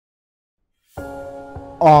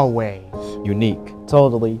Always. Unique.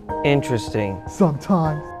 Totally. Interesting.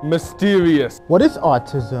 Sometimes. Mysterious. What is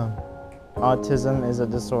autism? Autism is a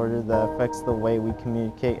disorder that affects the way we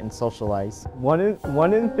communicate and socialize. One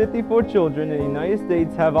in 54 children in the United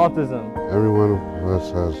States have autism. Every one of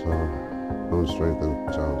us has own strengths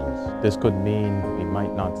and challenges. This could mean we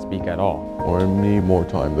might not speak at all. Or need more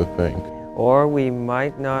time to think. Or we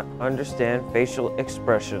might not understand facial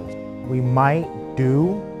expressions. We might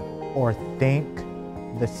do or think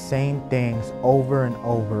the same things over and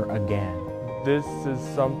over again. This is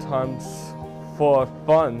sometimes for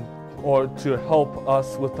fun or to help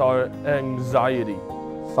us with our anxiety.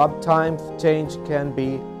 Sometimes change can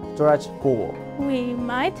be stressful. We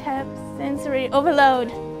might have sensory overload.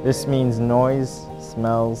 This means noise,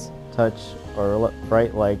 smells, touch, or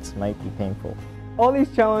bright lights might be painful. All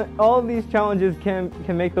these challenges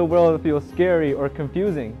can make the world feel scary or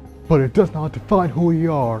confusing. But it does not define who we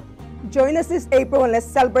are. Join us this April and let's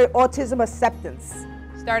celebrate autism acceptance.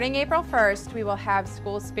 Starting April 1st, we will have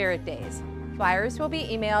School Spirit Days. Flyers will be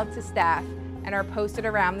emailed to staff and are posted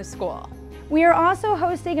around the school. We are also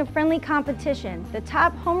hosting a friendly competition. The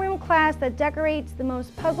top homeroom class that decorates the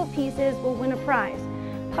most puzzle pieces will win a prize.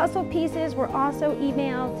 Puzzle pieces were also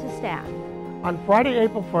emailed to staff. On Friday,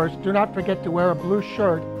 April 1st, do not forget to wear a blue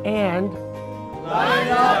shirt and Line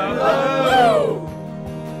up the blue!